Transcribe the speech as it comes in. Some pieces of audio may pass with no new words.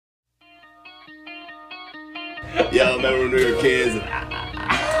Yeah, I remember when we were kids.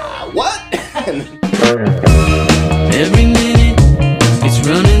 What? Every minute it's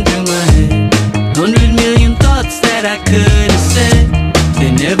running through my head. 100 million thoughts that I could have said.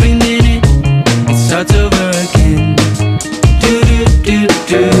 Then every minute it starts over again. Do do do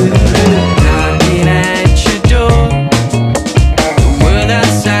do. Knocking at your door. The world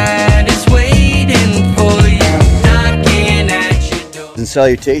outside is waiting for you. Knocking at your door. And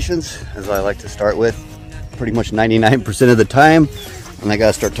salutations, as I like to start with, pretty much 99% of the time. And I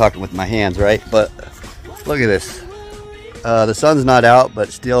gotta start talking with my hands, right? But look at this. The sun's not out,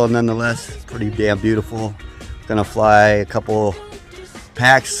 but still, nonetheless, pretty damn beautiful. Gonna fly a couple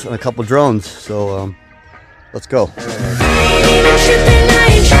packs and a couple drones. So let's go. I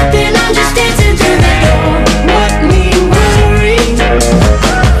ain't tripping, I'm just dancing through the door. What me worry?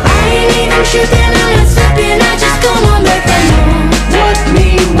 I ain't even tripping, I'm not slipping, I just go on like I know. What me